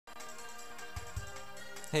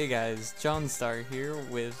Hey guys, John Star here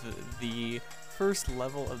with the first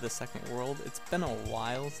level of the second world. It's been a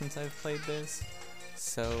while since I've played this,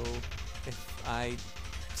 so if I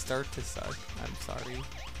start to suck, I'm sorry.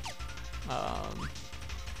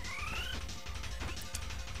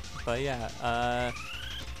 But yeah,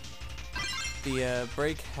 the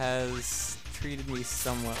break has treated me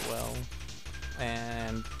somewhat well,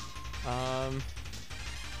 and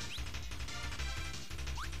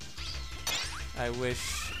I wish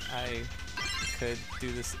I could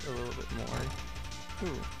do this a little bit more.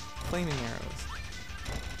 Ooh, flaming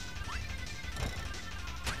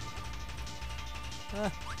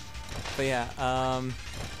arrows. But yeah, I'm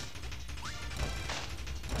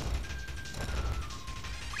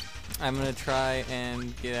gonna try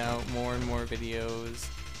and get out more and more videos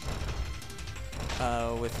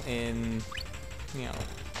within, you know,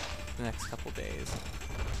 the next couple days.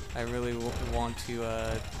 I really want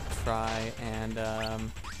to try and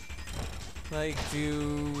like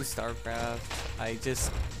do StarCraft. I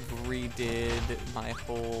just redid my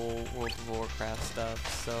whole World of Warcraft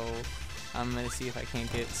stuff, so I'm gonna see if I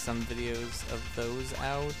can't get some videos of those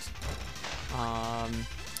out.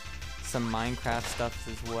 Some Minecraft stuff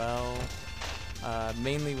as well,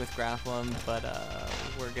 mainly with Grapplem, but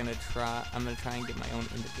I'm gonna try and get my own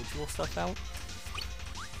individual stuff out.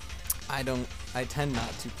 I tend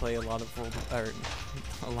not to play a lot of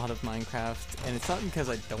Minecraft, and it's not because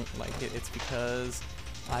I don't like it, it's because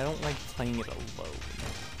I don't like playing it alone.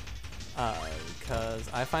 Because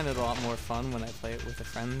I find it a lot more fun when I play it with a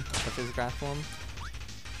friend, such as Grapplem.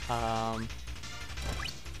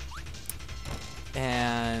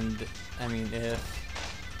 And I mean, if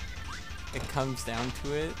it comes down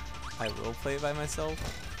to it, I will play it by myself,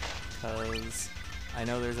 because I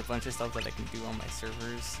know there's a bunch of stuff that I can do on my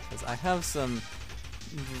servers, because I have some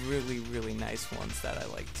really, really nice ones that I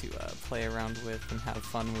like to play around with and have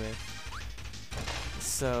fun with.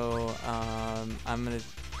 So I'm going to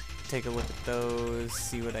take a look at those,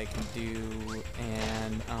 see what I can do,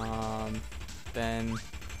 and then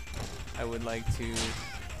I would like to,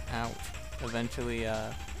 eventually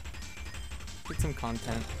get some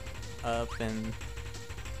content up and,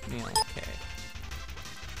 you know, okay.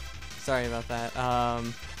 Sorry about that.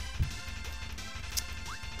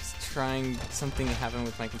 Just trying, something happened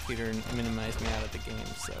with my computer and minimized me out of the game,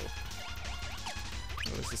 so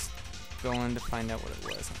I was just going to find out what it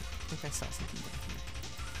was. I think I saw something down here.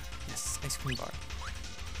 Yes, ice cream bar.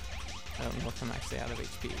 I don't know if I'm actually out of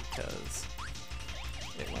HP, because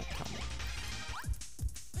it won't tell me.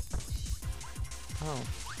 Oh.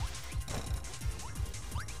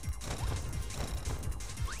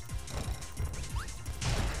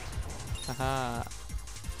 Haha.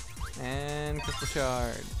 And crystal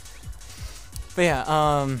shard. But yeah,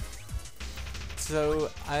 so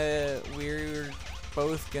we're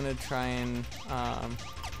both gonna try and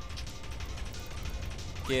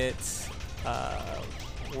get why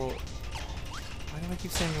do I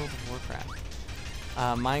keep saying World of Warcraft?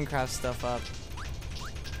 Minecraft stuff up.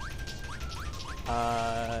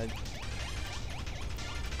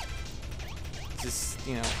 Just,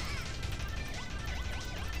 you know,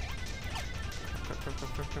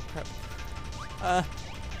 prep.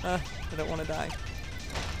 I don't want to die.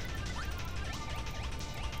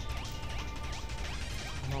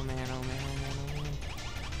 Oh man, oh man, oh man,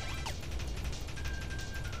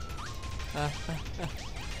 oh man.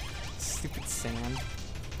 Stupid sand.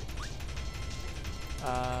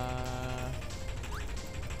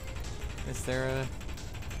 Is there a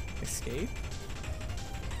escape?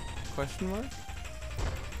 Question mark?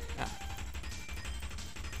 Ah.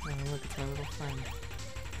 Oh, look, it's my little friend.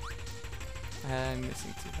 I'm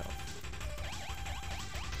missing 2 health.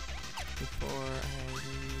 Before I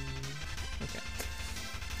leave. Okay.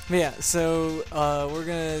 But yeah, so we're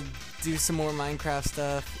gonna do some more Minecraft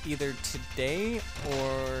stuff either today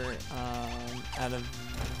or at a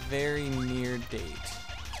very near date.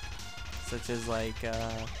 Such as like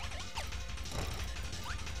I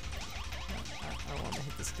want to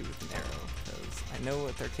hit this dude with an arrow, because I know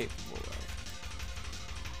what they're capable of.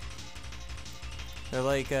 They're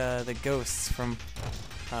like the ghosts from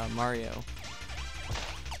Mario,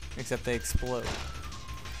 except they explode.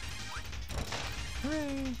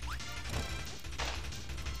 Hooray!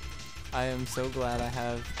 I am so glad I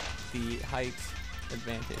have the height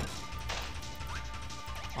advantage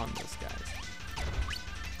on those guys.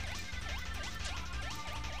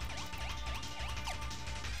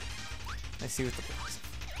 I see what the blocks.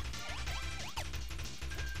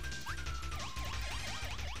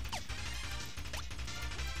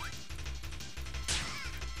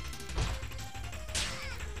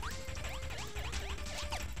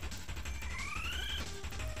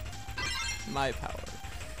 my power.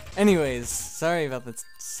 Anyways, sorry about the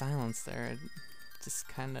silence there. It just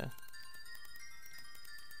kinda...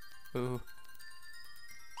 Ooh.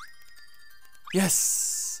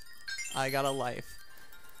 Yes! I got a life.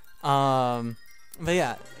 But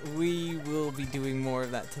yeah, we will be doing more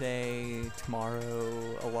of that today,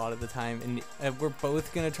 tomorrow, a lot of the time, and we're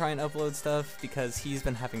both gonna try and upload stuff because he's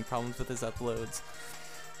been having problems with his uploads.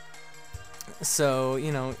 So,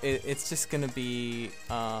 you know, it's just gonna be,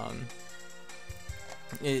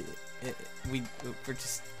 we're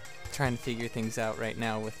just trying to figure things out right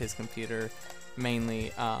now with his computer,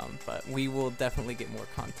 mainly, but we will definitely get more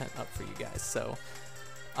content up for you guys, so,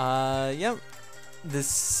 yep.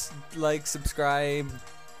 This, like, subscribe,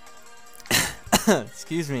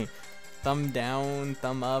 excuse me, thumb down,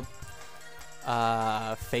 thumb up,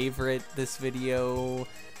 favorite this video,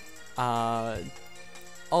 all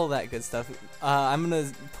that good stuff. I'm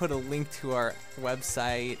gonna put a link to our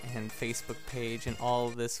website and Facebook page and all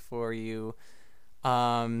of this for you.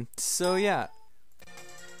 So yeah,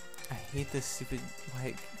 I hate this stupid, why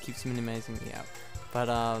it keeps minimizing me out, but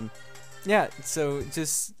yeah, so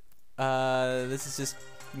just this is just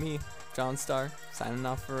me, John Star, signing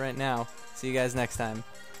off for right now. See you guys next time.